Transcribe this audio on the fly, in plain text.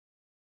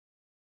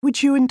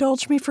would you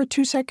indulge me for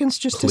 2 seconds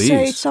just Please. to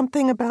say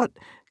something about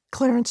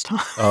Clarence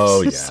Thomas?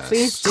 Oh, yes.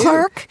 Please do.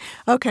 Clerk?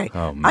 Okay.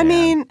 Oh, man. I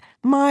mean,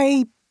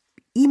 my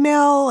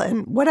email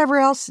and whatever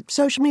else,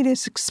 social media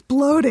is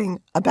exploding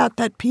about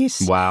that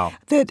piece Wow.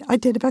 that I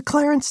did about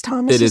Clarence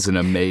Thomas. It is an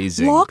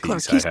amazing law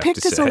piece, clerk. I He's have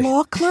picked to as say. a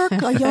law clerk,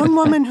 a young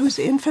woman who's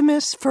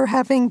infamous for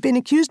having been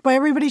accused by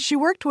everybody she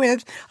worked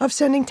with of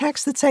sending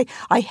texts that say,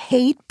 I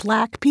hate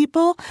black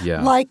people,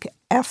 Yeah. like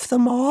F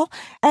them all.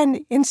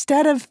 And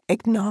instead of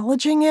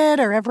acknowledging it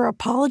or ever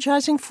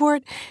apologizing for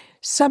it,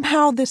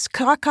 somehow this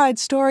cockeyed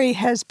story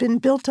has been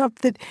built up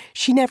that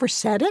she never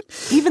said it,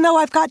 even though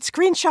I've got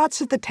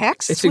screenshots of the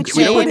text. It's which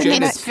incredible. we put Jane,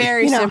 in It's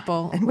very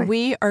simple. anyway.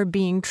 We are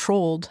being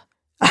trolled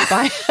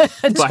by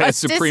By a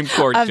Supreme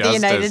Court of the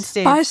United justice.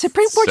 States. by a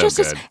Supreme Court So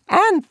justice good.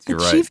 and the You're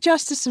right. Chief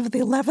Justice of the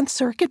 11th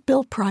Circuit,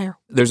 Bill Pryor.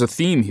 There's a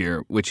theme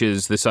here, which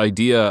is this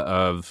idea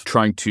of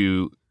trying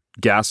to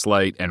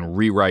gaslight and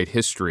rewrite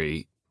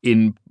history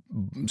in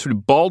sort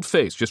of bald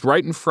face, just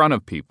right in front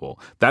of people.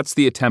 That's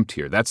the attempt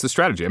here. That's the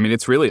strategy. I mean,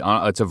 it's really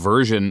it's a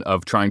version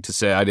of trying to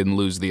say I didn't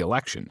lose the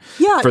election.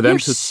 Yeah, For them you're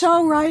to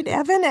so right,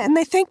 Evan. And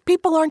they think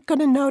people aren't going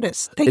to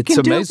notice. They It's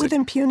can do it amazing. with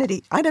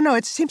impunity. I don't know.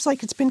 It seems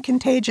like it's been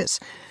contagious.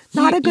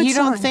 Not a good You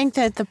sign. don't think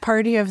that the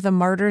party of the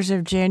martyrs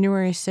of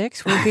January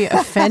 6th would be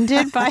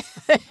offended by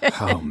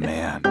Oh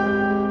man.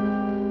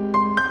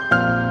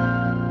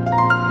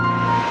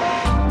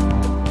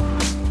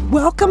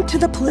 Welcome to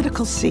The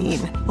Political Scene,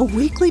 a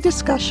weekly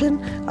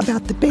discussion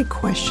about the big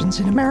questions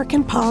in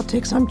American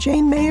politics. I'm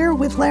Jane Mayer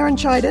with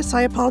laryngitis,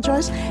 I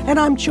apologize, and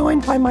I'm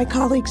joined by my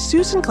colleagues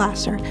Susan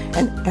Glasser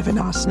and Evan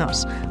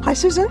Osnos. Hi,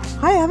 Susan.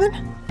 Hi, Evan.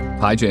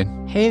 Hi,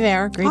 Jane. Hey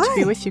there, great to Hi.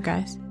 be with you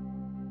guys.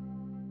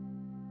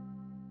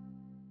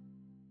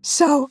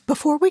 So,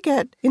 before we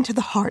get into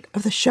the heart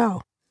of the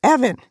show,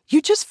 Evan,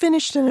 you just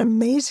finished an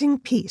amazing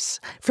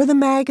piece for the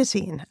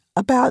magazine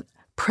about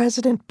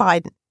President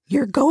Biden.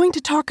 You're going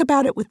to talk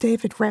about it with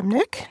David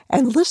Remnick,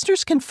 and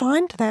listeners can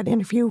find that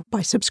interview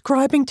by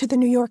subscribing to the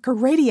New Yorker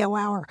Radio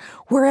Hour,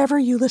 wherever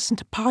you listen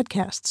to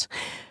podcasts.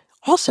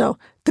 Also,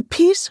 the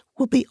piece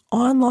will be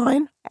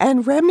online,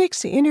 and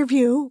Remnick's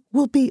interview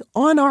will be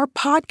on our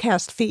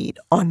podcast feed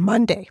on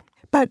Monday.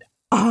 But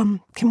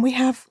can we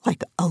have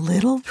like a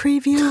little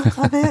preview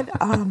of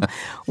it?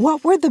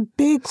 What were the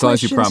big As long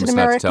as you questions promise in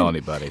not to American... tell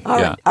anybody. All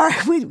Yeah. right, all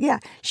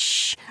right,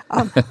 shh.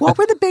 What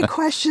were the big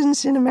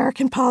questions in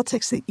American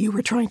politics that you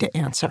were trying to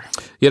answer?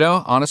 You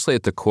know, honestly,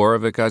 at the core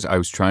of it, guys, I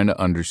was trying to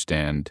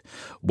understand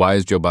why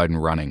is Joe Biden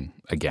running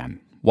again?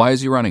 Why is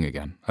he running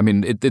again? I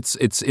mean, it's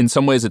in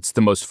some ways it's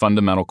the most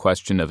fundamental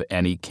question of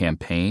any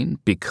campaign,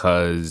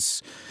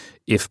 because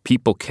if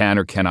people can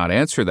or cannot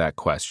answer that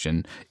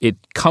question, it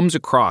comes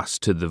across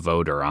to the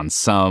voter on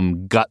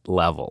some gut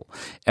level.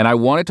 And I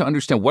wanted to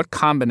understand what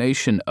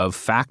combination of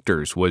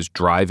factors was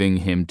driving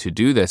him to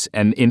do this.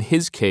 And in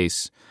his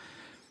case,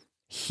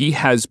 he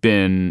has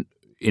been,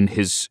 in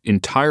his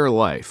entire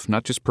life,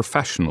 not just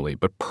professionally,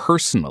 but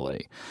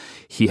personally,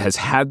 he has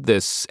had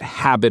this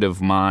habit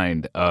of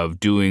mind of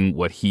doing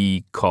what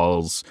he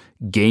calls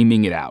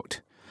gaming it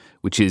out,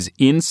 which is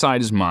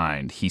inside his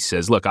mind. He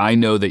says, look, I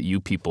know that you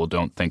people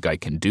don't think I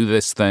can do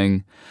this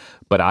thing,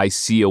 but I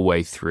see a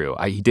way through.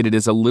 He did it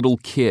as a little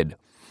kid.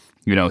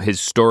 You know,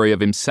 his story of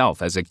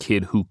himself as a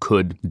kid who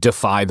could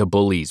defy the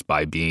bullies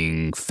by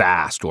being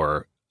fast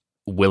or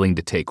willing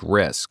to take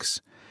risks.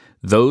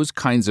 Those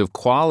kinds of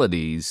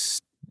qualities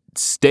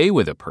stay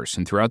with a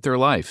person throughout their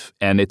life.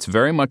 And it's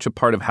very much a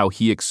part of how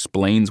he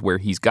explains where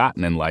he's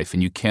gotten in life.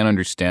 And you can't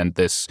understand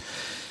this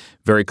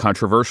very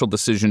controversial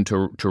decision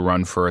to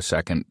run for a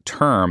second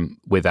term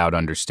without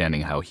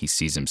understanding how he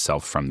sees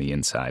himself from the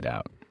inside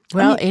out.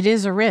 Well, it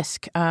is a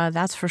risk,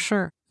 that's for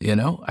sure. You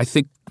know, I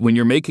think when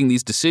you're making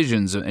these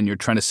decisions and you're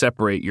trying to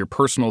separate your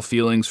personal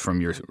feelings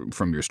from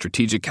your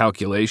strategic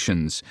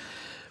calculations,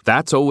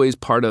 that's always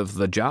part of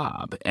the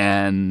job.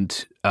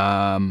 And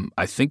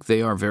I think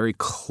they are very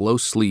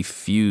closely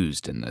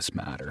fused in this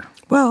matter.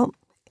 Well,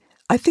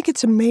 I think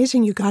it's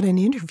amazing you got an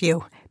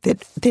interview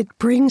that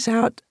brings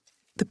out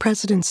the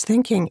president's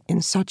thinking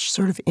in such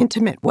sort of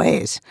intimate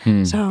ways.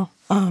 So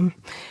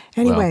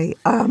anyway,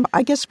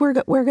 I guess we're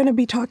going to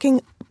be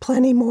talking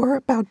plenty more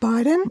about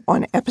Biden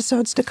on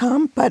episodes to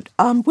come. But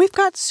we've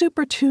got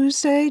Super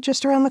Tuesday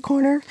just around the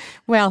corner.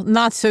 Well,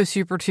 not so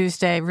Super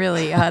Tuesday,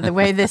 really, the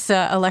way this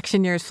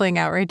election year is playing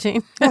out, right,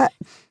 Jane?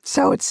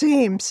 So it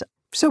seems.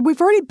 So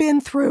we've already been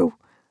through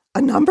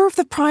a number of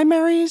the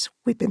primaries.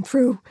 We've been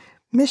through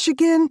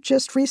Michigan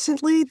just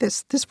recently,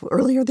 this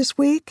earlier this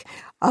week.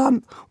 What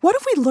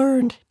have we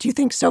learned, do you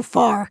think, so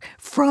far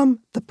from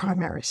the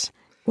primaries?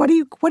 What's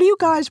your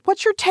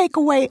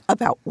takeaway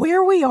about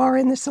where we are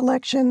in this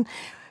election,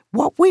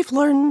 what we've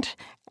learned,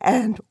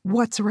 and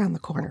what's around the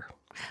corner?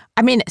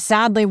 I mean,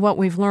 sadly, what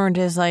we've learned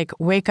is like,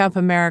 wake up,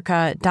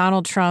 America.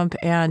 Donald Trump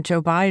and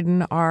Joe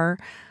Biden are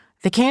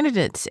the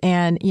candidates.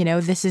 And, you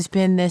know, this has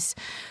been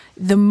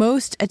the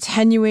most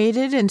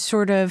attenuated and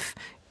sort of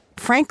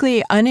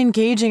frankly,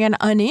 unengaging and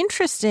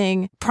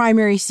uninteresting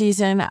primary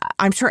season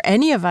I'm sure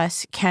any of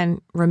us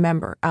can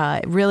remember.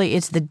 Really,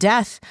 it's the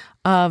death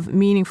of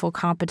meaningful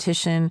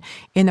competition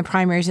in the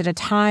primaries at a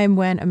time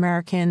when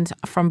Americans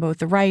from both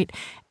the right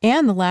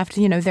and the left,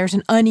 there's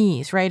an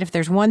unease, right? If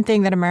there's one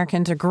thing that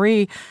Americans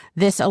agree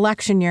this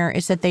election year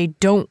is that they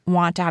don't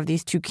want to have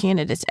these two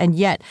candidates. And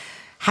yet,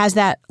 has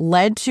that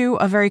led to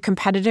a very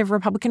competitive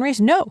Republican race?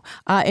 No.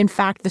 In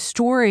fact, the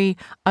story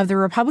of the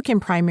Republican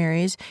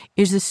primaries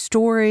is the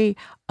story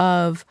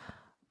of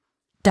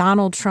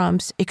Donald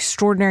Trump's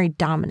extraordinary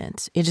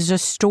dominance. It is a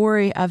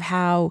story of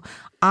how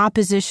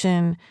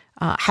opposition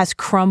has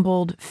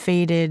crumbled,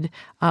 faded,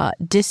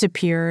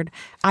 disappeared.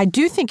 I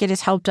do think it has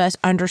helped us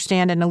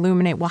understand and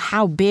illuminate, well,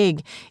 how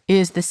big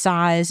is the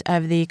size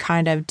of the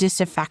kind of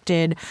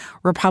disaffected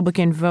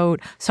Republican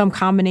vote, some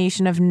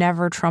combination of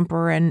never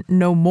Trumper and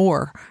no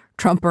more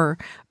Trumper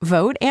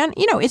vote. And,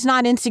 it's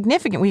not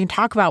insignificant. We can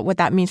talk about what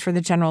that means for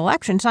the general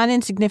election. It's not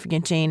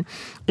insignificant, Jane.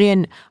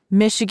 In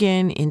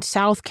Michigan, in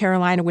South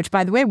Carolina, which,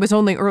 by the way, was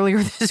only earlier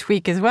this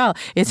week as well.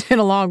 It's been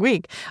a long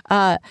week.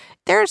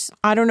 There's,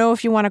 I don't know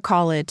if you want to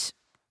call it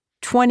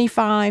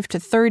 25 to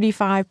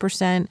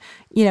 35%,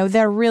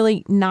 they're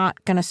really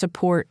not going to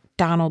support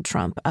Donald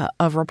Trump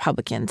of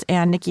Republicans.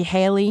 And Nikki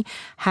Haley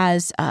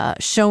has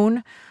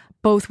shown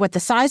both what the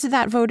size of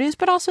that vote is,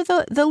 but also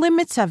the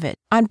limits of it.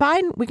 On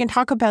Biden, we can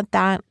talk about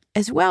that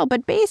as well.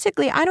 But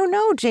basically, I don't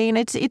know, Jane,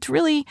 it's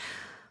really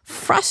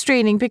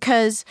frustrating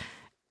because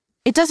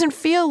it doesn't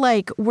feel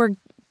like we're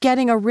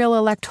getting a real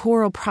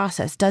electoral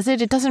process, does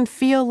it? It doesn't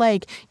feel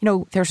like,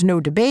 there's no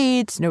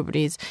debates,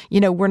 nobody's,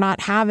 we're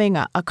not having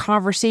a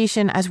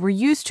conversation as we're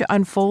used to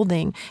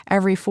unfolding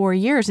every 4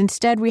 years.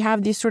 Instead, we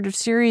have these sort of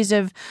series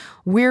of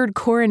weird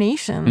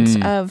coronations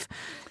of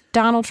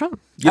Donald Trump.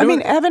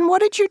 Evan,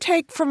 what did you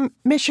take from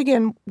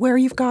Michigan where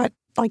you've got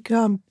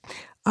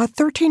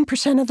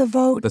 13% of the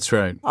vote? That's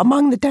right.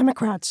 Among the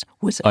Democrats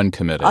was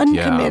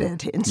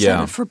uncommitted instead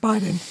of for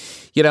Biden.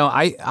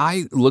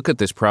 I look at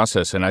this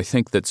process and I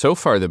think that so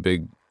far the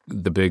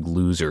big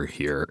loser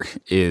here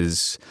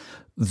is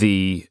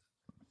the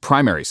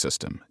primary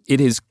system.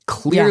 It is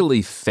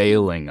clearly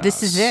failing us.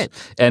 This is it.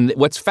 And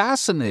what's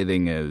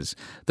fascinating is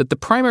that the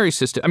primary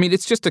system,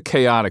 it's just a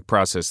chaotic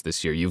process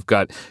this year. You've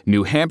got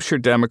New Hampshire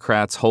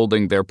Democrats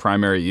holding their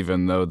primary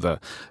even though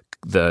the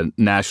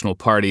National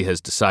Party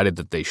has decided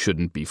that they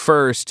shouldn't be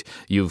first.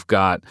 You've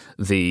got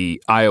the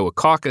Iowa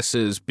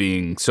caucuses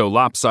being so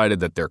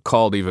lopsided that they're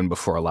called even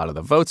before a lot of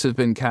the votes have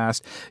been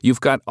cast.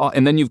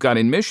 And then you've got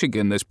in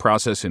Michigan this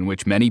process in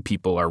which many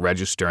people are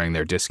registering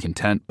their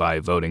discontent by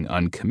voting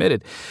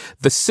uncommitted.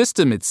 The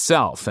system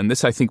itself, and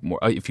this I think more,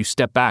 if you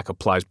step back,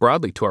 applies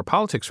broadly to our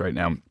politics right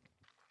now.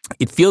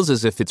 It feels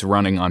as if it's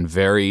running on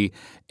very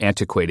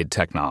antiquated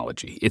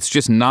technology. It's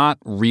just not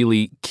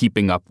really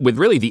keeping up with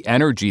really the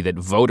energy that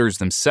voters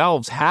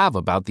themselves have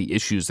about the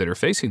issues that are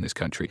facing this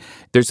country.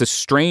 There's a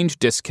strange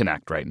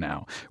disconnect right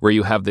now where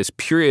you have this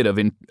period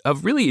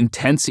of really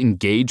intense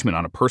engagement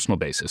on a personal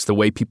basis, the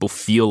way people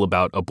feel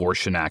about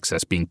abortion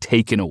access being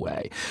taken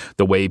away,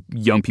 the way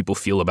young people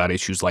feel about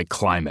issues like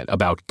climate,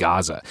 about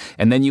Gaza.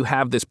 And then you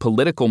have this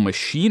political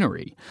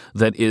machinery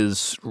that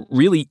is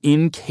really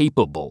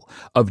incapable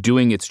of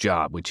doing its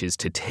job, which is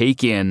to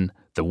take in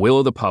the will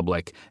of the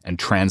public and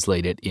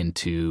translate it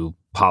into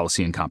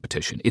policy and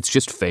competition. It's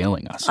just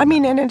failing us.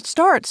 And it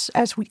starts,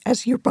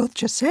 as you're both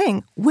just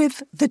saying,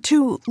 with the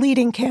two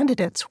leading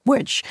candidates,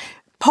 which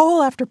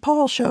poll after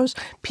poll shows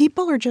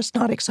people are just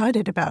not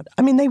excited about.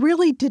 They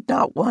really did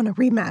not want a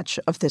rematch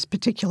of this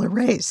particular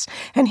race.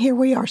 And here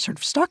we are sort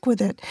of stuck with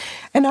it.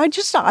 And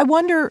I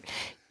wonder,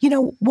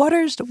 what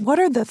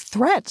are the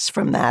threats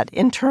from that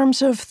in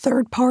terms of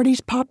third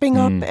parties popping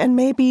up and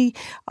maybe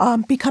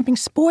becoming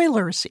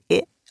spoilers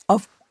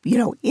of,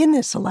 in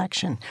this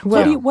election?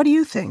 Well, what do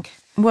you think?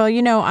 Well,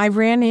 I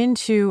ran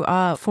into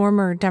a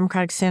former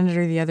Democratic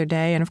senator the other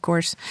day, and of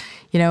course,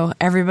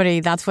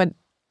 everybody, that's what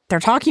they're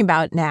talking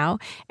about now.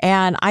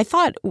 And I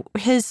thought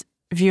his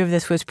view of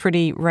this was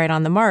pretty right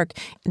on the mark.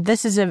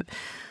 This is a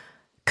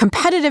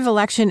competitive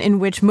election in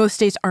which most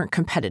states aren't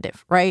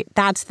competitive, right?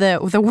 That's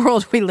the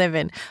world we live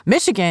in.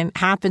 Michigan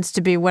happens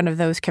to be one of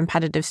those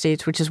competitive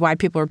states, which is why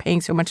people are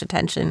paying so much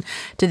attention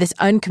to this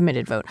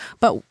uncommitted vote.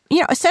 But,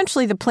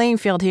 essentially the playing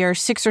field here,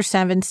 6 or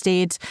 7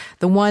 states,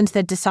 the ones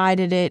that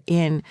decided it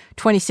in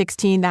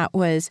 2016, that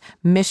was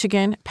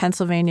Michigan,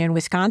 Pennsylvania, and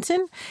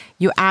Wisconsin.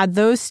 You add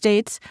those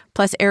states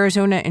plus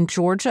Arizona and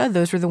Georgia.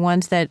 Those were the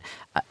ones that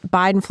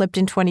Biden flipped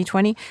in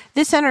 2020.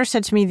 This senator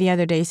said to me the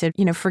other day, he said,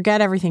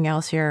 forget everything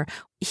else here.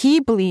 He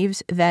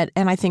believes that,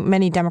 and I think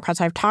many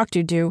Democrats I've talked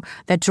to do,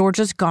 that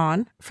Georgia's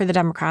gone for the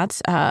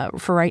Democrats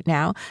for right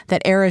now,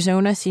 that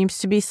Arizona seems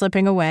to be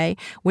slipping away,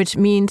 which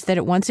means that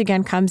it once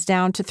again comes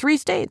down to 3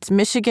 states,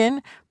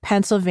 Michigan,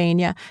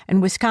 Pennsylvania,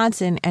 and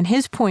Wisconsin. And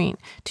his point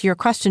to your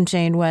question,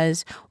 Jane,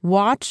 was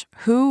watch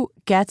who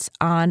gets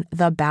on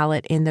the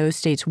ballot in those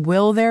states?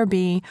 Will there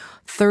be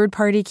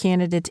third-party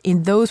candidates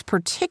in those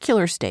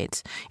particular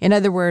states? In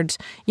other words,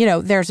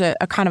 there's a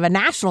kind of a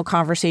national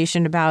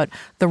conversation about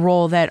the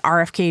role that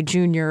RFK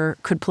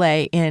Jr. could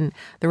play in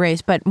the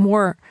race. But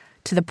more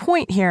to the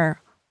point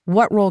here,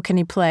 what role can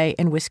he play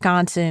in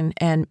Wisconsin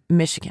and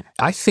Michigan?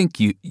 I think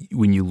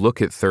when you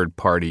look at third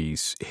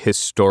parties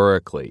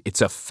historically,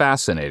 it's a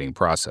fascinating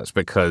process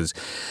because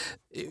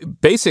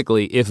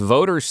basically if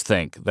voters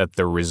think that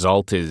the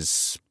result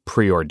is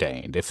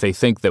preordained, if they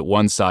think that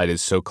one side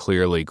is so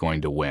clearly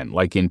going to win,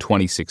 like in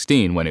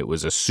 2016 when it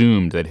was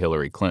assumed that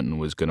Hillary Clinton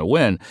was going to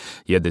win,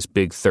 you had this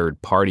big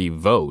third party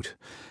vote.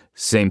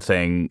 Same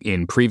thing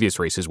in previous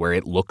races where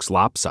it looks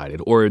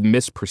lopsided or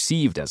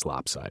misperceived as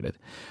lopsided.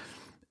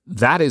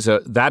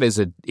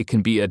 It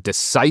can be a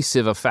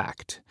decisive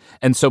effect.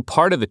 And so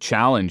part of the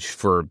challenge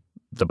for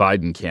the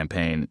Biden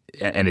campaign,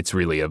 and it's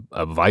really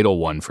a vital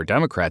one for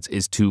Democrats,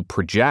 is to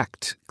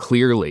project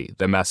clearly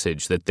the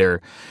message that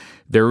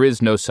there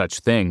is no such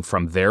thing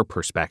from their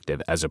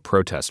perspective as a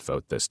protest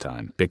vote this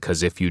time.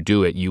 Because if you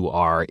do it, you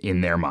are,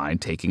 in their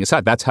mind, taking a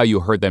side. That's how you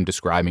heard them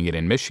describing it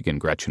in Michigan.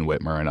 Gretchen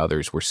Whitmer and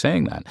others were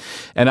saying that.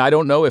 And I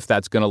don't know if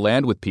that's going to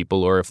land with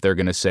people or if they're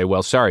going to say,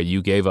 well, sorry,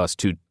 you gave us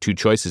two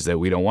choices that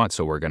we don't want,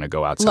 so we're going to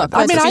go outside. Look,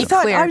 I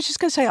was just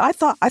going to say, I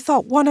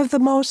thought one of the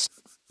most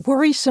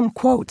worrisome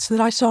quotes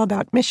that I saw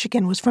about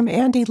Michigan was from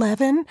Andy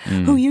Levin,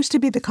 who used to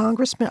be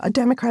a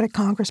Democratic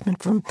congressman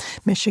from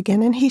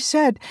Michigan. And he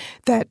said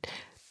that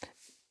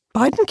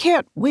Biden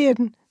can't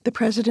win the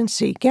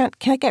presidency, can't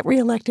get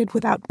reelected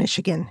without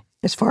Michigan,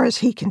 as far as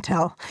he can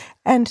tell,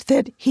 and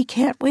that he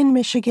can't win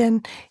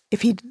Michigan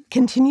if he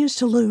continues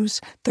to lose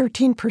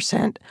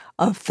 13%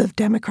 of the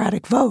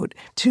Democratic vote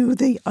to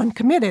the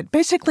uncommitted.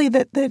 Basically,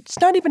 that it's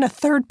not even a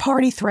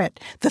third-party threat.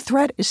 The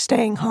threat is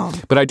staying home.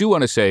 But I do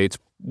want to say it's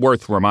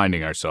worth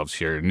reminding ourselves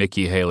here,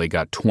 Nikki Haley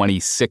got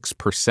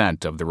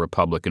 26% of the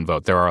Republican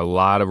vote. There are a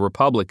lot of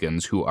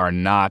Republicans who are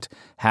not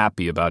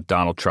happy about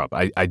Donald Trump.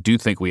 I do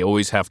think we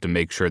always have to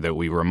make sure that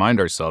we remind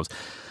ourselves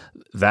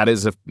that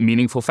is a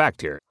meaningful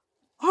fact here.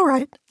 All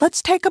right,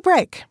 let's take a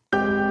break.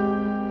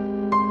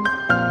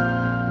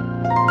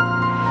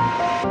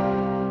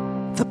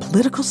 The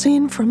political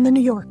scene from The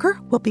New Yorker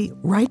will be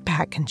right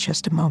back in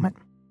just a moment.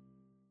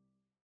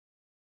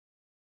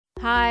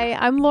 Hi,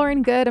 I'm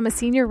Lauren Good. I'm a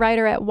senior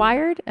writer at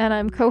Wired, and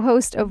I'm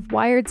co-host of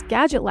Wired's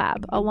Gadget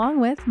Lab,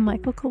 along with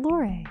Michael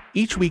Calore.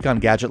 Each week on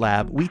Gadget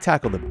Lab, we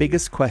tackle the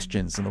biggest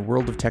questions in the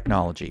world of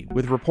technology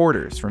with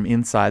reporters from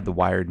inside the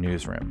Wired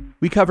newsroom.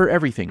 We cover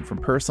everything from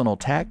personal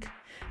tech,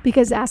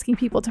 because asking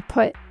people to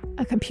put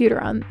a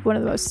computer on one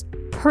of the most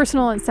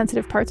personal and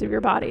sensitive parts of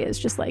your body is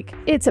just like,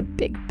 it's a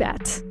big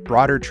bet.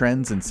 Broader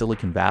trends in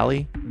Silicon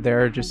Valley.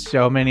 There are just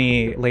so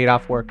many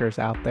laid-off workers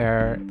out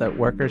there that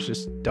workers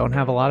just don't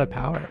have a lot of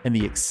power. And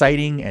the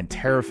exciting and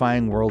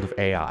terrifying world of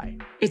AI.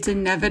 It's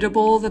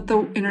inevitable that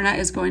the internet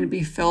is going to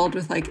be filled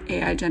with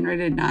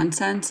AI-generated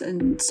nonsense,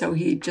 and so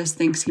he just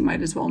thinks he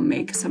might as well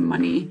make some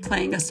money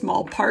playing a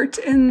small part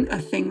in a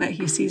thing that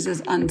he sees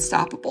as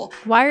unstoppable.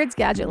 Wired's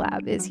Gadget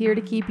Lab is here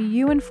to keep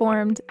you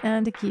informed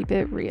and to keep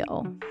it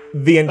real.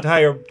 The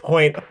entire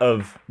point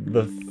of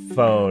the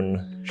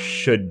phone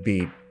should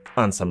be,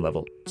 on some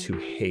level, to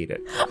hate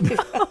it.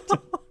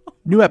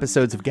 New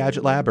episodes of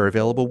Gadget Lab are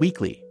available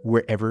weekly,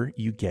 wherever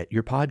you get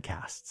your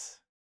podcasts.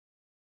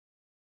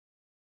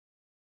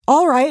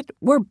 All right,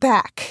 we're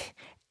back.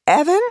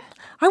 Evan,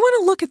 I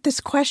want to look at this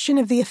question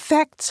of the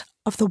effects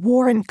of the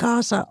war in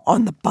Gaza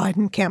on the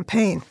Biden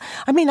campaign.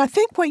 I mean, I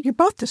think what you're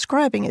both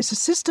describing is a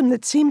system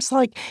that seems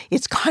like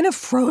it's kind of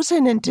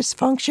frozen in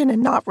dysfunction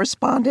and not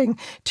responding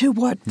to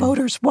what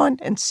voters want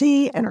and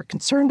see and are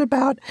concerned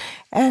about.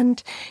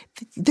 And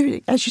there,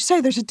 as you say,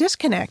 there's a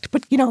disconnect.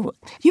 But,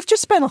 you've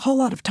just spent a whole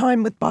lot of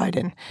time with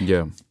Biden.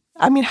 Yeah.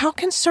 I mean, how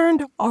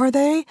concerned are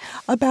they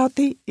about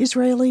the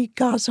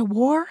Israeli-Gaza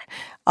war?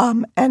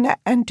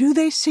 And do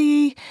they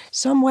see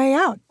some way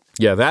out?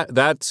 Yeah,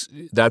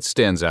 that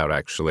stands out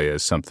actually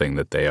as something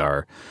that they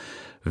are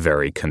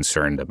very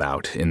concerned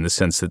about, in the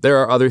sense that there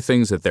are other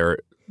things that they're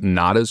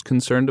not as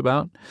concerned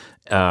about.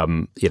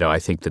 I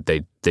think that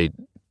they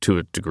to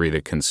a degree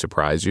that can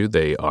surprise you,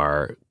 they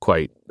are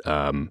quite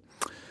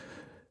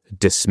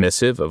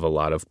dismissive of a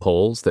lot of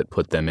polls that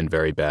put them in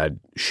very bad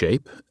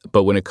shape.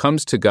 But when it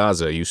comes to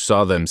Gaza, you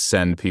saw them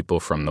send people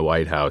from the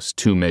White House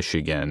to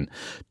Michigan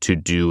to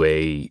do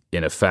in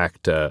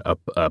effect, a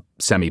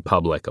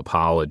semi-public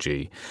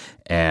apology.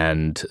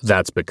 And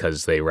that's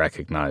because they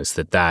recognize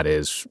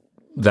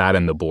that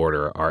and the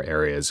border are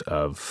areas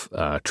of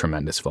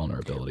tremendous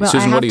vulnerability. Well,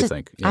 Susan, what do you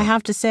think? Yeah. I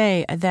have to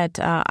say that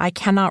I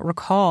cannot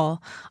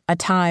recall a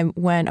time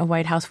when a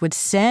White House would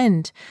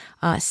send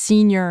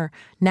senior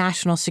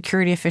national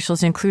security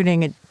officials,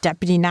 including a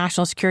deputy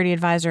national security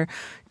advisor,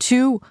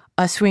 to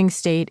a swing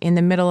state in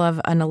the middle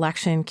of an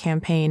election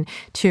campaign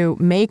to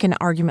make an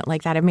argument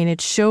like that. I mean,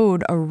 it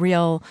showed a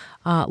real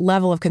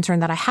level of concern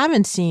that I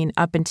haven't seen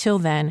up until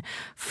then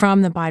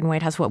from the Biden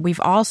White House. What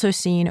we've also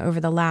seen over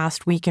the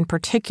last week in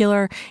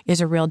particular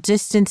is a real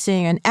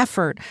distancing, an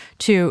effort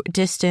to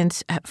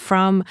distance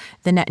from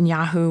the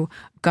Netanyahu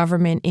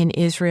government in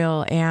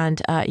Israel. And,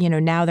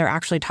 now they're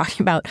actually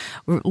talking about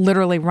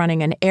literally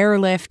running an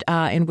airlift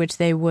in which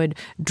they would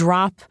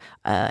drop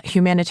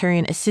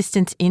humanitarian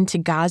assistance into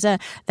Gaza.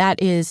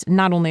 That is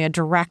not only a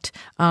direct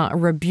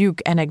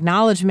rebuke and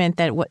acknowledgement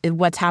that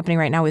what's happening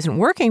right now isn't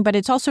working, but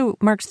it also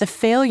marks the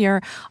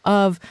failure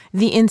of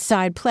the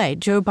inside play.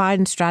 Joe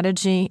Biden's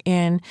strategy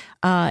in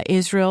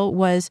Israel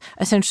was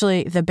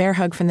essentially the bear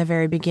hug from the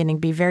very beginning,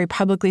 be very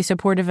publicly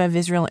supportive of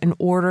Israel in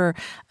order,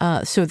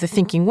 so the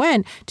thinking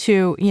went,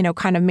 to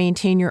kind of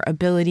maintain your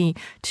ability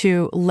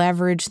to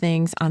leverage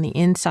things on the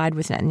inside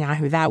with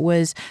Netanyahu. That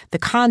was the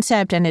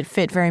concept, and it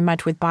fit very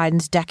much with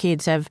Biden's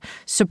decades of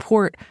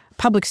support,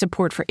 public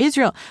support for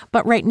Israel.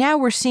 But right now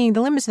we're seeing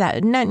the limits of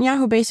that.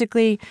 Netanyahu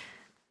basically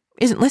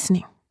isn't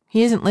listening.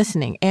 He isn't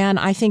listening. And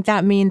I think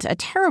that means a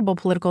terrible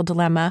political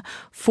dilemma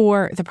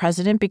for the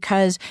president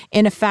because,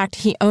 in effect,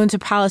 he owns a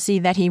policy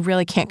that he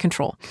really can't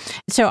control.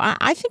 So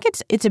I think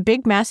it's a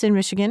big mess in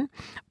Michigan.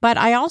 But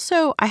I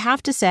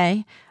have to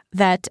say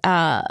that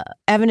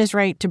Evan is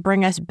right to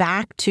bring us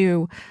back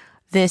to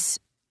this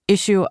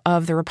issue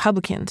of the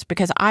Republicans,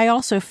 because I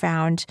also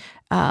found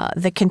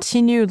the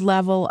continued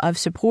level of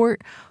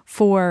support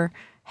for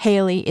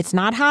Haley. It's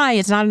not high.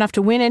 It's not enough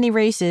to win any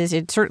races.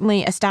 It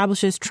certainly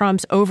establishes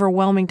Trump's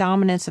overwhelming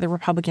dominance of the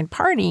Republican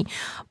Party.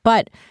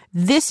 But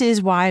this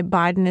is why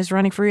Biden is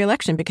running for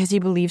re-election, because he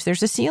believes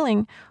there's a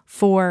ceiling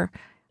for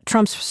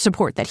Trump's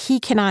support, that he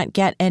cannot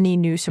get any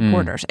new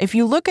supporters. If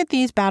you look at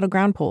these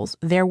battleground polls,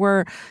 there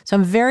were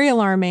some very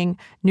alarming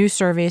new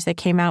surveys that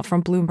came out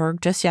from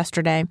Bloomberg just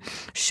yesterday,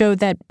 showed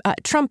that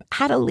Trump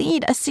had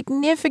a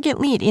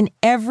significant lead in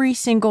every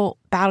single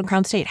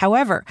battleground state.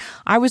 However,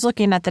 I was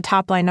looking at the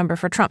top line number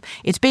for Trump.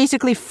 It's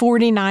basically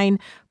 49%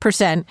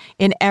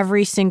 in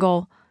every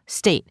single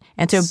state.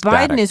 And so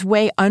Biden is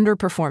way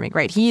underperforming,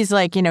 right? He's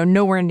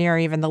nowhere near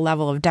even the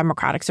level of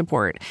Democratic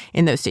support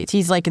in those states.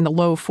 He's in the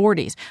low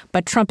 40s,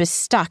 but Trump is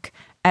stuck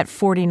at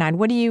 49.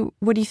 What do you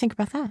think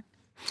about that?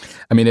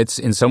 I mean,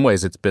 in some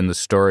ways, it's been the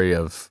story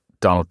of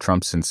Donald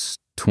Trump since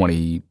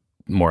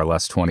more or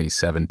less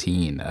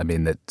 2017. I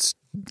mean, that's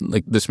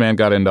this man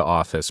got into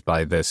office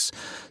by this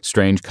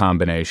strange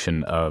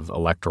combination of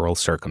electoral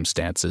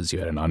circumstances. You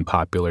had an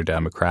unpopular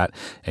Democrat,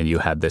 and you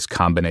had this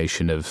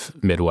combination of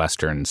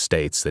Midwestern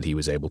states that he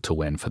was able to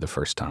win for the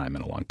first time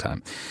in a long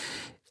time.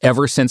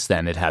 Ever since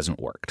then, it hasn't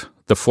worked.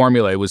 The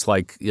formula was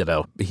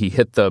he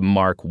hit the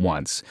mark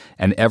once.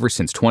 And ever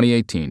since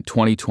 2018,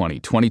 2020,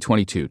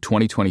 2022,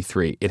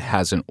 2023, it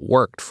hasn't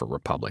worked for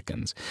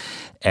Republicans.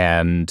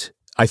 And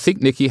I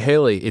think Nikki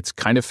Haley, it's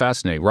kind of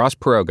fascinating. Ross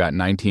Perot got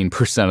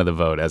 19% of the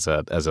vote as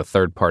a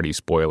third-party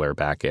spoiler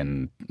back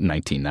in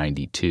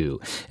 1992.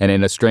 And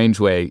in a strange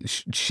way,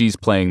 she's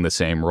playing the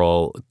same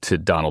role to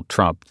Donald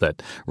Trump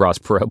that Ross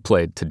Perot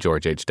played to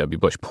George H.W.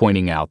 Bush,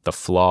 pointing out the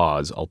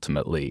flaws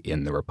ultimately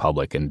in the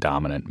Republican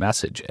dominant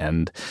message.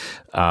 And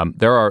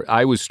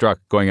I was struck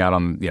going out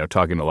on,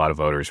 talking to a lot of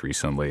voters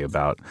recently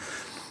about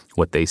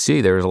what they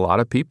see. There's a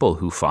lot of people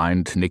who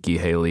find Nikki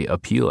Haley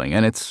appealing,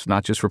 and it's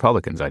not just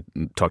Republicans. I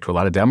talked to a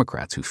lot of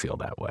Democrats who feel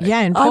that way.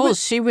 Yeah, in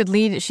polls, she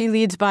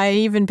leads by an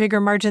even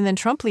bigger margin than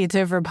Trump leads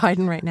over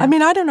Biden right now. I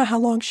mean, I don't know how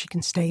long she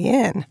can stay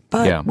in,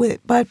 but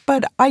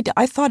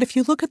I thought if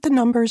you look at the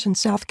numbers in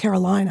South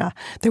Carolina,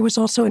 there was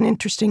also an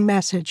interesting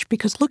message,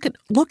 because look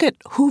at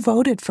who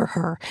voted for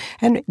her,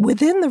 and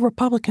within the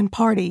Republican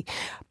Party,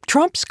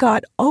 Trump's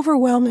got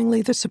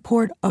overwhelmingly the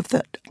support of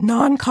the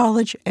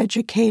non-college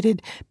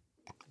educated,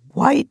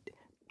 white,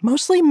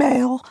 mostly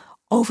male,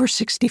 over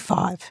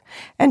 65.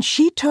 And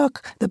she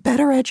took the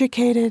better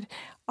educated,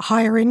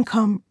 higher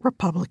income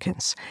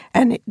Republicans.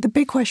 And the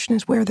big question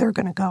is where they're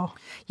going to go.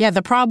 Yeah,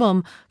 the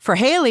problem for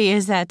Haley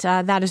is that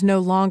that is no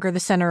longer the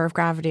center of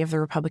gravity of the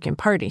Republican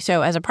Party.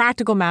 So as a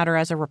practical matter,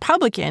 as a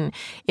Republican,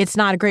 it's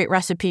not a great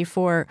recipe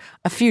for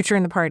a future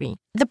in the party.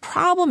 The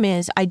problem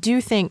is, I do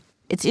think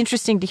it's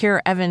interesting to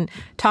hear Evan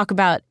talk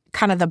about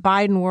kind of the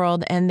Biden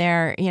world and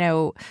their,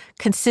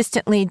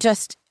 consistently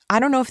just, I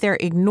don't know if they're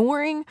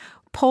ignoring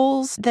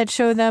polls that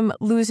show them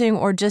losing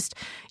or just,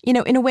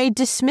 in a way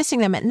dismissing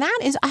them. And that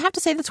is, I have to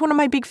say, that's one of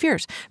my big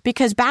fears,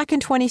 because back in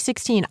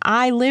 2016,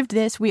 I lived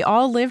this. We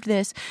all lived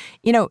this.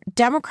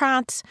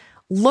 Democrats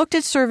looked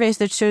at surveys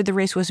that showed the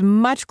race was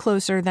much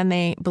closer than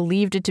they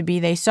believed it to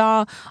be. They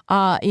saw,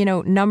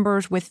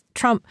 numbers with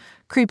Trump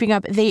creeping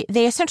up. They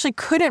essentially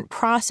couldn't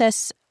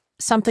process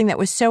something that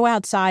was so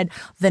outside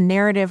the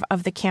narrative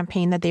of the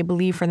campaign that they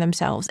believe for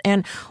themselves.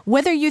 And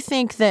whether you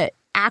think that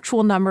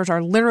actual numbers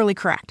are literally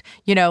correct,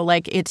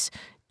 it's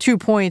 2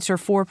 points or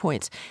 4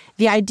 points,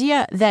 the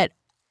idea that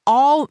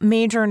all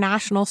major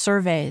national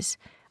surveys,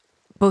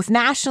 both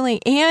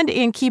nationally and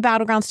in key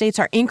battleground states,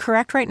 are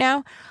incorrect right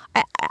now,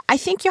 I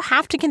think you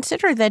have to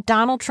consider that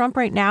Donald Trump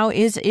right now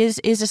is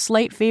a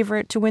slight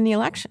favorite to win the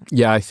election.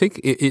 Yeah, I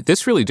think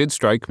this really did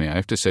strike me. I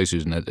have to say,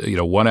 Susan,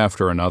 that, one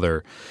after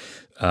another,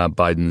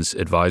 Biden's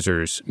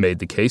advisors made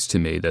the case to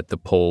me that the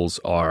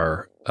polls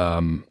are,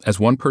 as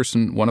one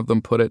of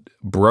them put it,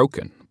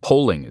 broken.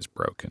 Polling is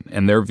broken.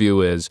 And their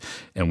view is,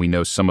 and we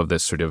know some of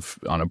this sort of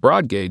on a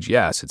broad gauge,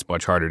 yes, it's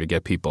much harder to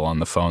get people on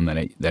the phone than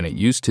it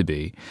used to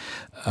be.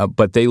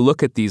 But they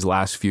look at these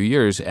last few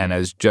years, and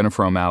as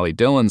Jennifer O'Malley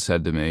Dillon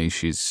said to me,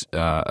 she's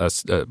a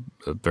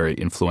very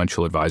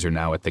influential advisor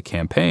now at the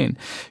campaign,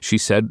 she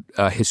said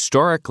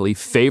historically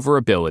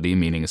favorability,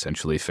 meaning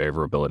essentially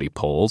favorability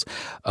polls,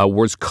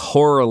 was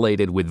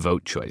correlated with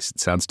vote choice. It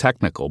sounds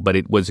technical, but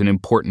it was an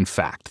important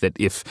fact that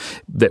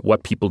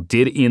what people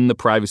did in the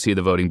privacy of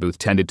the voting booth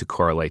tended to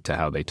correlate to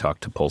how they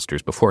talked to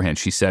pollsters beforehand.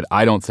 She said,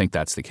 I don't think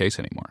that's the case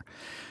anymore.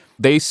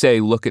 They say,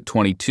 look at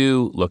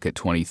 22, look at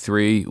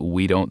 23.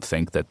 We don't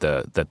think that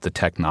the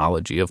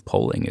technology of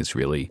polling is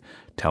really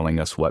telling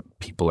us what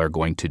people are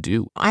going to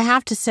do. I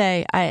have to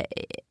say,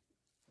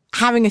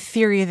 having a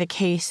theory of the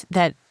case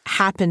that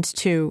happens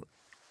to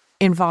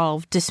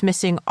involve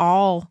dismissing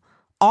all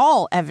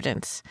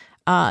evidence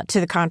to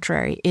the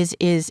contrary is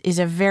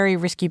a very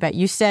risky bet.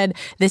 You said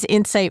this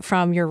insight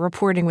from your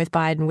reporting with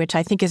Biden, which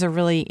I think is a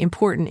really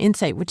important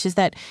insight, which is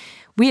that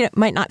we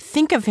might not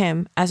think of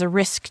him as a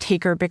risk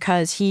taker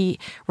because he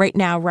right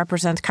now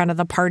represents kind of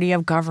the party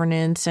of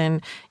governance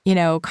and,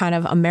 kind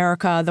of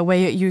America the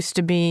way it used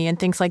to be and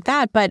things like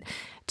that. But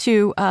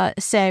to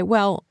say,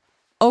 well,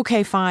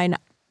 okay, fine,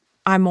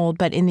 I'm old,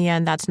 but in the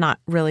end, that's not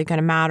really going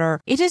to matter.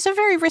 It is a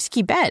very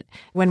risky bet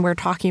when we're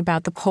talking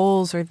about the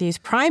polls or these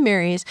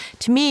primaries.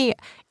 To me,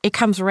 it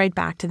comes right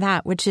back to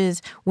that, which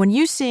is when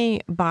you see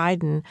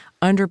Biden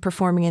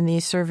underperforming in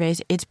these surveys,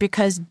 it's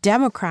because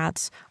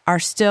Democrats are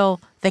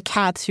still the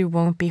cats who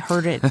won't be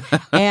herded.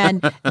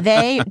 And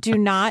they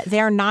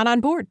are not on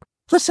board.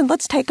 Listen,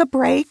 let's take a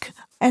break.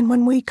 And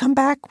when we come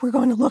back, we're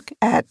going to look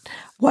at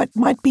what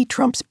might be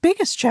Trump's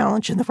biggest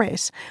challenge in the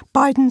race,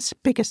 Biden's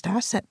biggest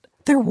asset.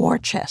 Their war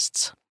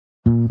chests.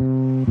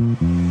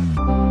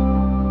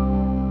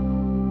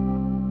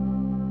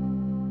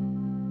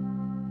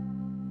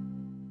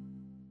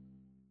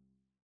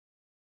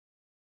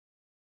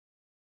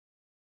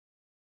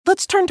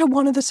 Let's turn to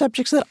one of the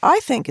subjects that I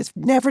think is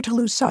never to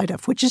lose sight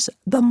of, which is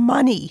the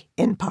money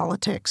in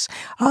politics.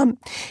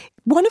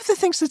 One of the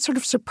things that's sort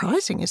of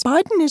surprising is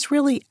Biden is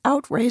really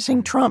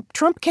outraising Trump.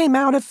 Trump came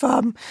out of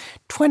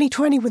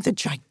 2020 with a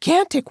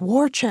gigantic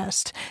war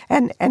chest,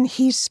 and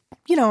he's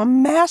a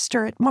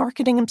master at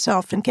marketing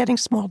himself and getting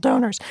small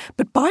donors.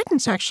 But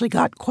Biden's actually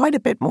got quite a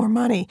bit more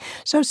money.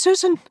 So,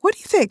 Susan, what do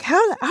you think?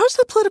 How's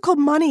the political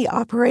money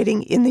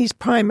operating in these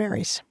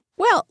primaries?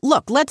 Well,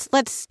 look, let's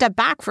step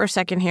back for a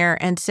second here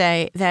and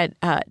say that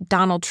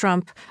Donald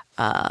Trump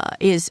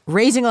is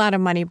raising a lot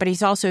of money, but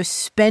he's also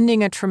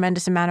spending a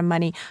tremendous amount of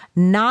money,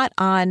 not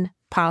on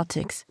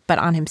politics, but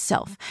on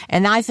himself.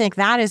 And I think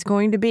that is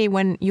going to be,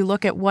 when you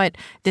look at what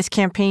this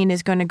campaign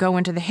is going to go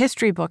into the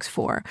history books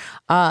for,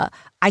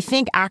 I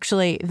think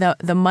actually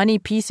the money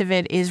piece of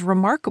it is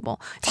remarkable.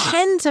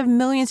 Tens of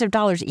millions of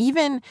dollars,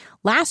 even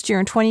last year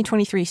in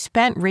 2023,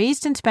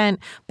 raised and spent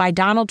by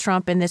Donald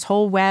Trump and this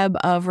whole web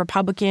of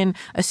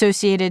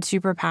Republican-associated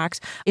super PACs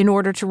in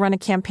order to run a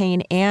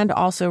campaign and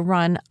also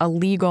run a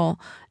legal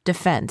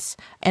defense.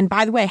 And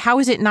by the way, how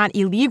is it not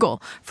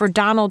illegal for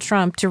Donald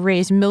Trump to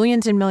raise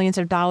millions and millions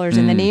of dollars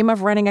in the name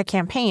of running a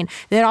campaign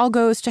that all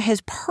goes to his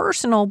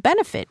personal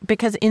benefit?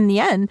 Because in the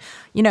end,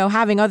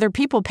 having other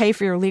people pay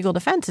for your legal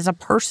defense is a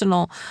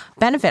personal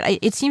benefit.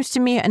 It seems to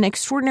me an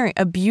extraordinary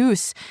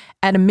abuse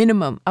at a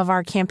minimum of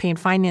our campaign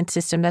finance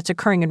system that's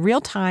occurring in real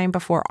time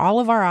before all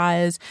of our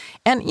eyes.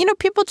 And,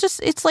 people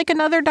it's like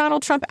another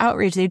Donald Trump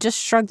outrage. They just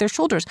shrug their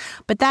shoulders.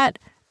 But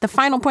the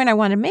final point I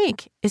want to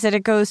make is that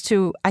it goes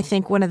to, I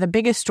think, one of the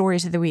biggest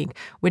stories of the week,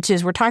 which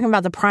is we're talking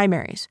about the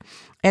primaries.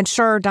 And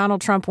sure,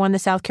 Donald Trump won the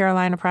South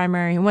Carolina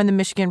primary, he won the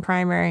Michigan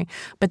primary,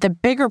 but the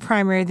bigger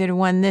primary that he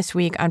won this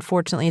week,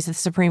 unfortunately, is the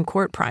Supreme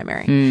Court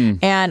primary.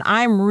 And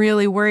I'm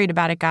really worried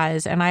about it,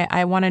 guys, and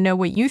I want to know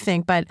what you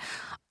think, but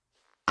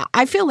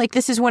I feel like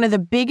this is one of the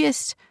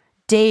biggest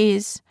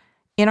days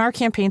in our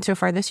campaign so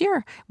far this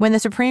year, when the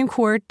Supreme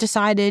Court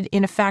decided,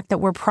 in effect, that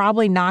we're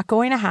probably not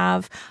going to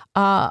have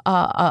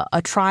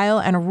a trial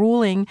and a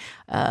ruling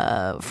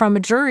from a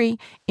jury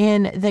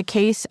in the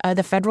case,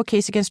 the federal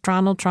case against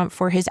Donald Trump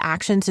for his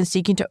actions in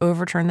seeking to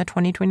overturn the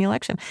 2020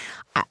 election.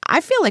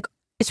 I feel like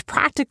it's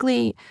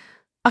practically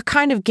a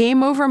kind of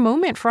game over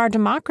moment for our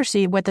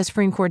democracy, what the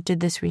Supreme Court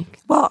did this week.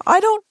 Well,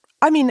 I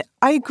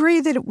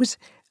agree that it was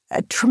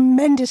a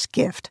tremendous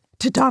gift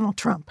to Donald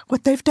Trump.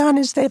 What they've done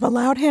is they've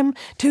allowed him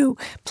to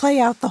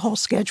play out the whole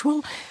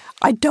schedule.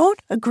 I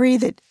don't agree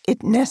that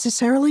it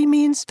necessarily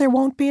means there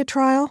won't be a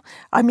trial.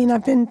 I've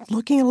been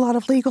looking at a lot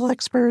of legal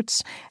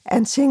experts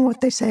and seeing what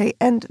they say,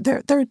 and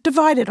they're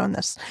divided on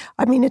this.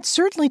 It's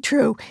certainly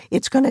true.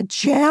 It's going to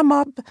jam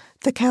up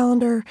the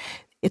calendar.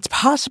 It's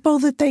possible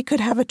that they could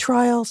have a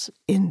trial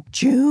in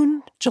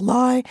June,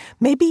 July,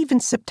 maybe even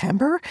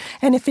September.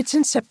 And if it's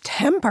in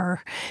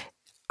September,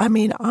 I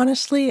mean,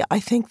 honestly, I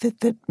think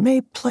that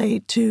may play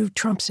to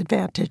Trump's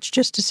advantage,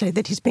 just to say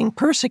that he's being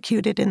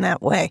persecuted in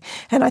that way.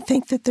 And I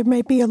think that there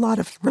may be a lot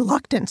of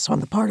reluctance on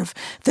the part of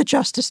the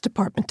Justice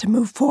Department to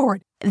move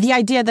forward. The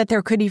idea that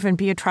there could even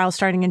be a trial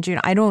starting in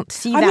June, I don't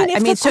see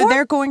that. So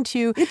they're going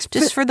to,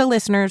 just for the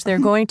listeners, they're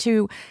going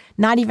to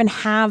not even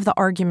have the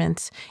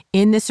arguments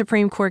in the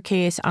Supreme Court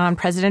case on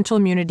presidential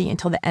immunity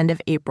until the end of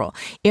April.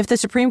 If the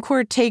Supreme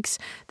Court takes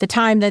the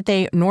time that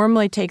they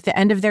normally take, the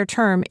end of their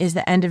term is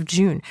the end of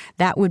June.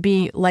 That would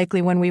be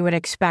likely when we would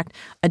expect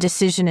a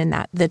decision in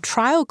that. The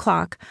trial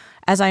clock,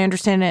 as I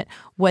understand it,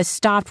 was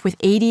stopped with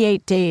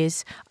 88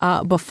 days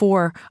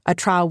before a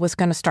trial was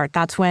going to start.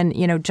 That's when,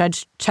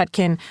 Judge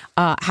Chutkan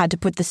had to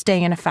put the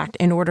stay in effect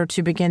in order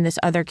to begin this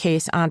other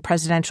case on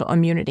presidential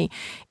immunity.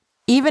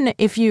 Even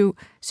if you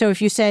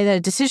say that a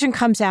decision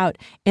comes out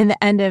in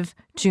the end of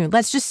June,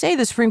 let's just say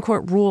the Supreme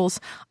Court rules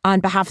on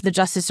behalf of the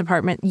Justice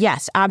Department.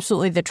 Yes,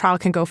 absolutely, the trial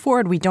can go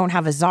forward. We don't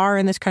have a czar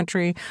in this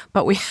country,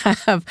 but we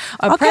have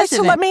a president. Okay,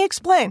 so let me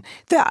explain.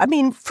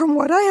 From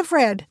what I have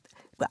read,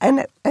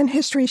 and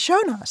history has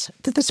shown us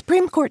that the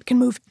Supreme Court can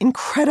move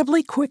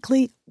incredibly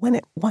quickly when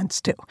it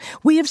wants to.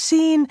 We have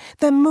seen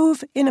them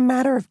move in a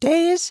matter of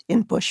days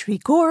in Bush v.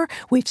 Gore.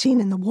 We've seen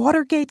in the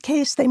Watergate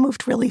case, they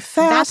moved really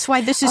fast. That's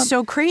why this is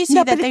so crazy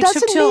that they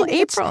took till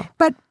April.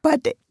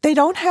 But they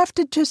don't have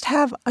to just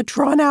have a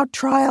drawn-out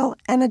trial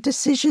and a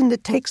decision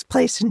that takes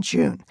place in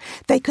June.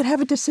 They could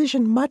have a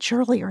decision much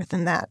earlier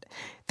than that.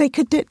 They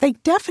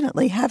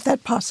definitely have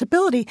that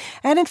possibility.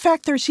 And in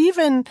fact,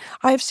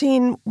 I've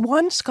seen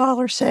one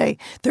scholar say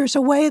there's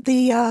a way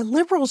the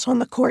liberals on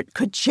the court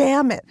could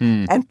jam it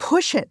and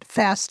push it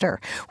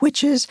faster,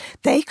 which is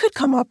they could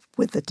come up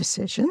with a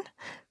decision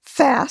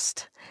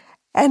fast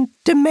and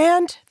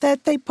demand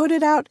that they put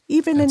it out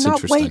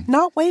and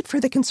not wait for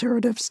the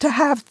conservatives to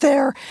have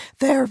their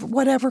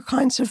whatever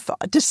kinds of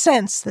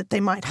dissents that they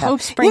might have.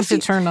 Hope springs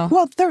eternal.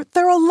 Well,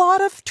 there are a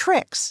lot of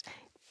tricks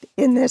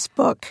in this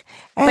book.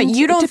 But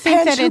you don't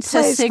think that it's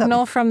a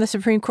signal from the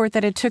Supreme Court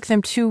that it took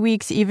them 2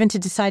 weeks even to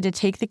decide to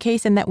take the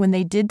case, and that when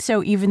they did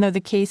so, even though the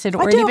case had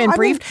already been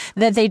briefed,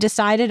 that they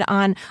decided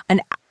on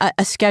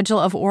a schedule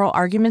of oral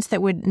arguments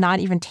that would not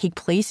even take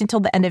place until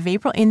the end of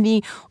April? In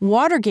the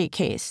Watergate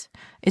case,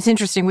 it's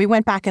interesting. We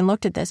went back and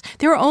looked at this.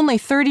 There were only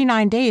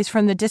 39 days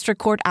from the district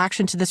court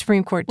action to the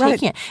Supreme Court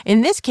taking it.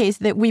 In this case,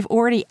 that we've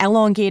already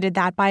elongated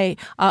that by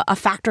a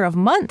factor of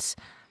months.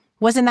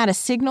 Wasn't that a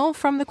signal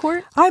from the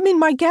court? I mean,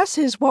 my guess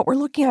is what we're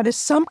looking at is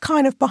some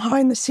kind of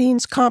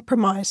behind-the-scenes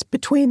compromise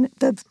between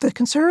the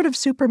conservative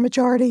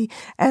supermajority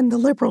and the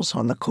liberals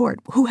on the court,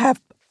 who have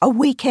a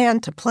weak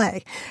hand to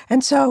play.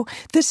 And so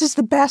this is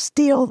the best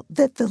deal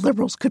that the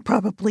liberals could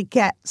probably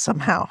get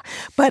somehow.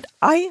 But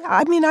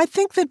I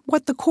think that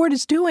what the court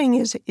is doing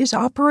is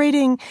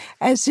operating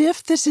as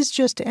if this is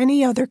just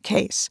any other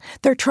case.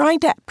 They're trying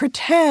to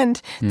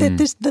pretend that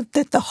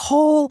that the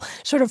whole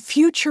sort of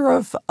future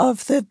of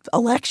the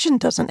election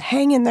doesn't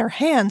hang in their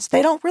hands.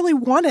 They don't really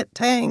want it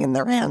to hang in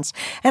their hands.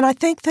 And I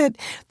think that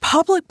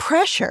public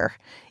pressure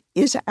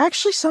is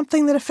actually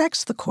something that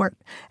affects the court.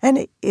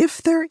 And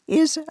if there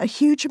is a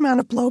huge amount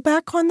of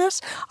blowback on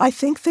this, I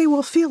think they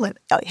will feel it.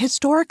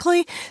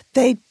 Historically,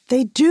 they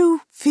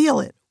do feel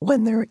it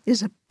when there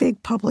is a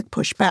big public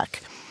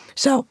pushback.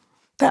 So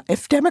that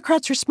if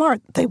Democrats are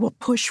smart, they will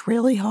push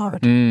really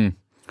hard.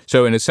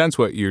 So in a sense,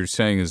 what you're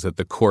saying is that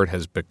the court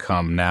has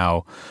become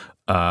now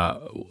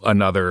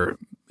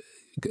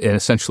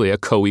essentially a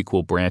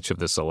co-equal branch of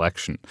this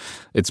election.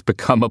 It's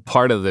become a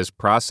part of this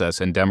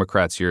process, and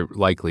Democrats, you're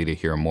likely to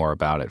hear more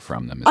about it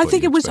from them. I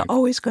think it was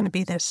always going to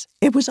be this.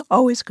 It was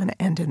always going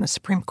to end in the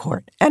Supreme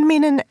Court. I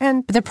mean,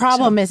 and the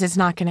problem is it's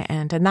not going to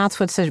end, and that's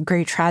what's a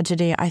great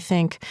tragedy, I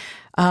think,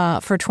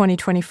 for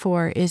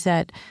 2024 is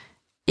that.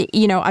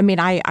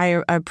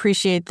 I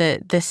appreciate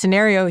the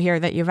scenario here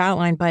that you've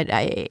outlined, but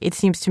it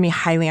seems to me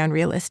highly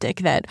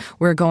unrealistic that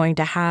we're going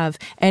to have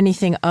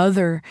anything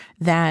other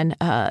than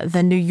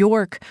the New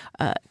York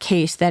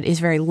case that is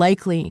very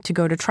likely to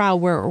go to trial.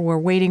 We're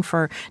waiting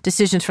for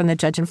decisions from the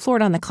judge in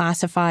Florida on the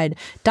classified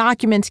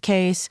documents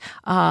case,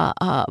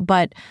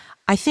 but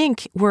I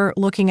think we're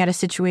looking at a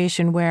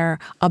situation where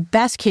a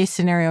best case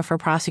scenario for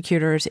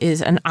prosecutors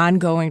is an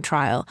ongoing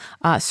trial,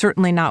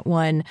 certainly not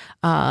one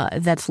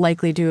that's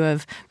likely to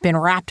have been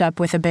wrapped up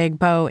with a big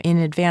bow in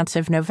advance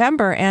of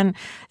November. And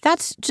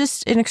that's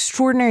just an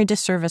extraordinary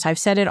disservice. I've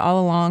said it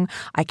all along.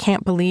 I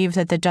can't believe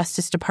that the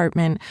Justice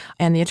Department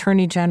and the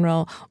Attorney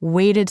General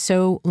waited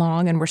so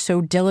long and were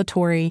so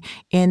dilatory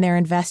in their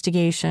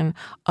investigation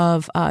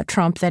of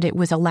Trump that it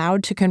was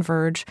allowed to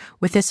converge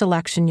with this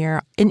election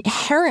year,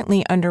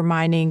 inherently undermining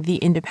undermining the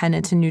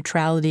independence and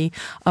neutrality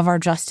of our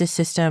justice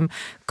system,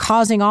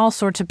 causing all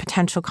sorts of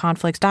potential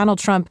conflicts. Donald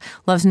Trump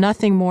loves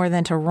nothing more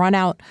than to run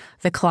out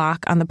the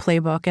clock on the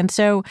playbook. And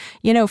so,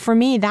 for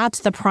me,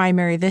 that's the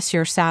primary this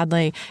year,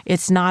 sadly.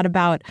 It's not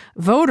about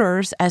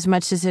voters as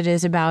much as it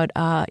is about,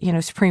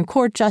 Supreme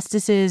Court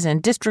justices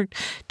and district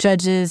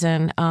judges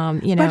and,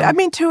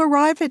 But, to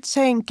arrive at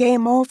saying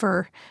game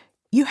over,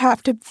 you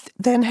have to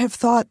then have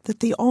thought that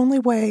the only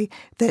way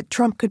that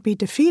Trump could be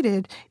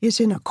defeated is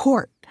in a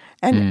court.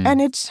 And I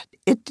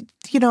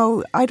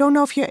don't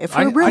know if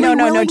we're really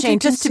No, Jane,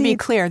 to just to be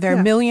clear, there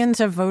are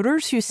millions of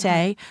voters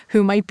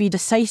who might be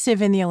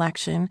decisive in the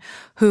election,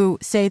 who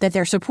say that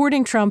they're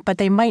supporting Trump, but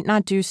they might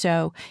not do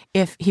so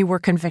if he were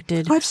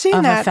convicted I've seen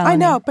of that. a felony. I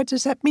know, but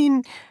does that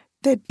mean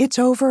that it's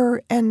over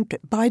and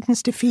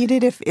Biden's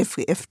defeated if I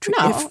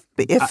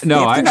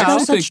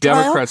don't such think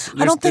trial? Democrats.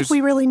 I don't think we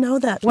really know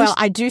that. Well,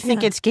 I do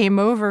think it's game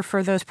over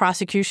for those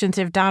prosecutions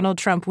if Donald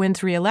Trump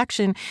wins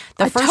re-election.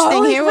 The first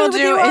thing he will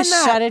do is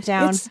shut it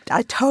down.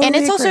 I totally And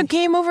it's agree. also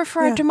game over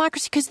for our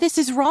democracy because this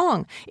is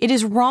wrong. It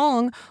is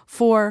wrong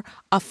for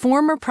a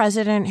former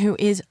president who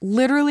is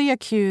literally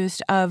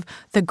accused of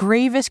the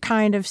gravest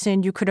kind of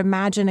sin you could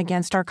imagine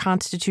against our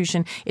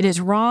Constitution. It is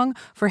wrong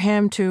for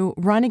him to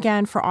run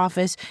again for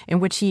office in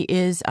which he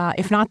is,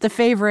 if not the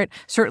favorite,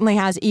 certainly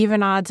has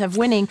even odds of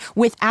winning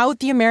without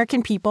the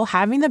American people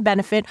having the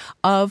benefit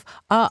of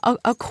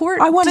a court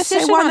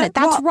decision on it.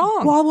 That's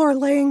wrong. While we're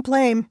laying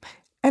blame,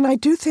 and I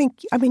do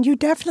think, you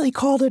definitely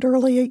called it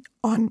early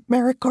on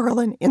Merrick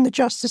Garland in the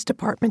Justice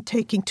Department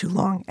taking too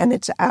long, and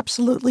it's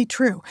absolutely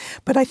true.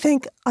 But I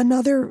think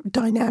another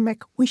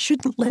dynamic we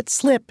shouldn't let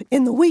slip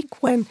in the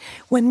week when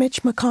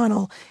Mitch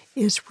McConnell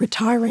is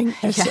retiring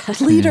as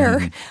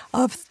leader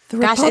of the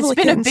Republicans. It's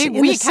been a big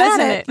week,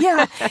 hasn't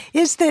it?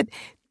 Is that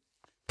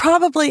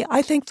probably,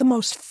 I think, the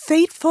most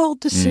fateful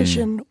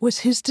decision was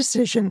his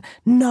decision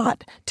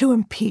not to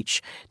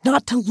impeach,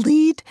 not to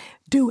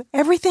do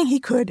everything he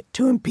could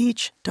to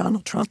impeach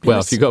Donald Trump. Well,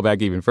 if you go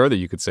back even further,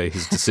 you could say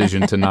his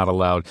decision to not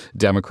allow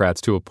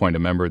Democrats to appoint a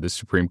member of the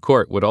Supreme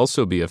Court would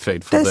also be a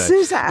fateful day. This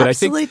is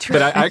absolutely true.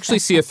 But I actually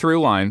see a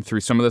through line through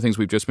some of the things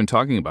we've just been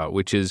talking about,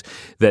 which is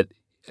that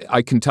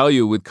I can tell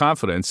you with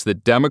confidence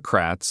that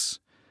Democrats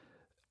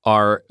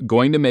are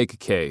going to make a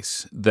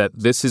case that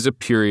this is a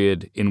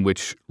period in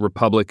which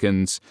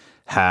Republicans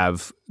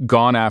have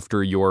gone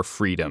after your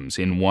freedoms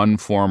in one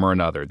form or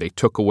another. They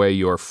took away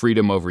your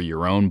freedom over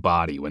your own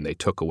body when they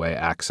took away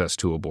access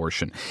to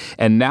abortion.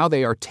 And now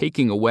they are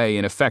taking away,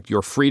 in effect,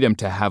 your freedom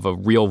to have a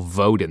real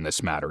vote in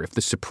this matter. If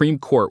the Supreme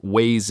Court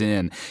weighs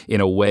in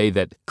a way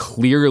that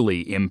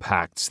clearly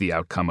impacts the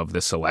outcome of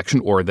this election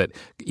or that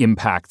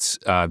impacts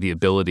the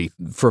ability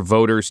for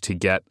voters to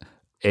get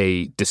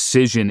a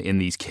decision in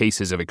these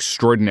cases of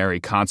extraordinary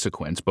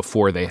consequence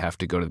before they have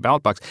to go to the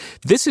ballot box.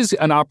 This is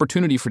an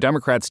opportunity for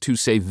Democrats to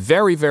say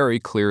very, very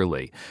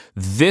clearly,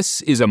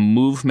 this is a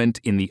movement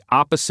in the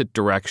opposite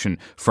direction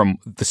from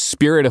the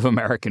spirit of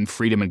American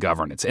freedom and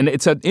governance. And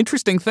it's an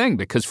interesting thing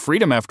because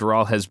freedom, after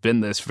all, has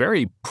been this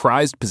very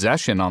prized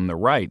possession on the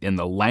right in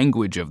the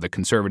language of the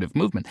conservative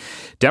movement.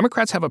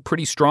 Democrats have a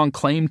pretty strong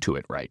claim to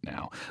it right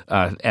now.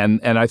 And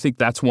I think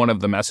that's one of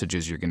the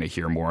messages you're going to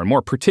hear more and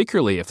more,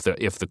 particularly if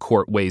the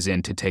court weighs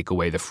in to take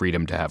away the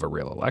freedom to have a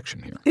real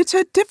election here. It's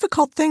a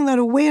difficult thing, though,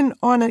 to win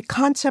on a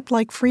concept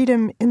like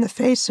freedom in the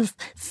face of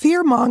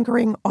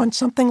fear-mongering on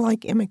something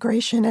like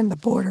immigration and the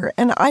border.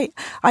 And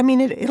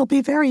it'll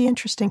be very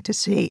interesting to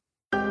see.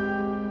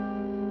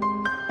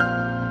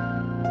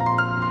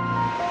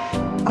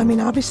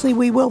 Obviously,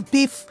 we will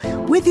be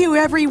with you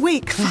every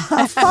week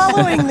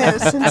following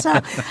this. And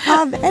so,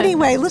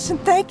 anyway, listen,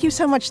 thank you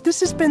so much. This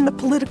has been The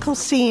Political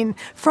Scene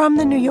from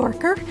The New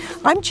Yorker.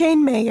 I'm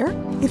Jane Mayer.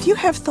 If you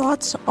have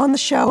thoughts on the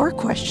show or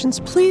questions,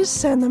 please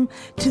send them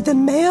to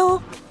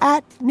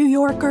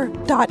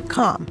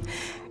themail@newyorker.com.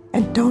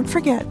 And don't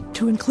forget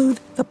to include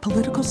The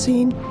Political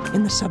Scene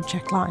in the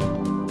subject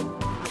line.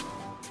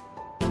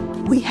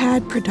 We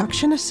had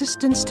production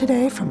assistance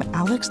today from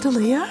Alex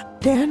D'Elia,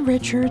 Dan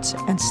Richards,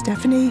 and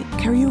Stephanie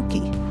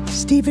Kariuki.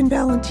 Stephen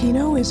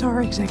Valentino is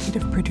our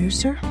executive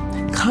producer.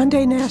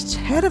 Condé Nast's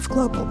head of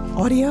global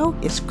audio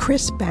is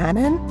Chris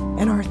Bannon,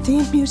 and our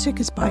theme music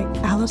is by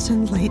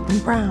Allison Leighton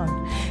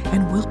Brown.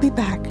 And we'll be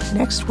back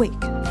next week.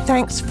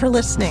 Thanks for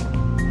listening.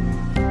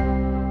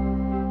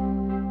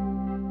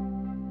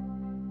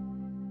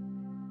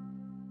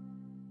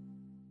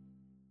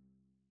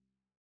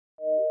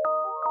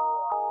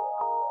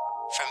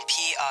 From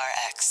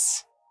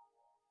PRX.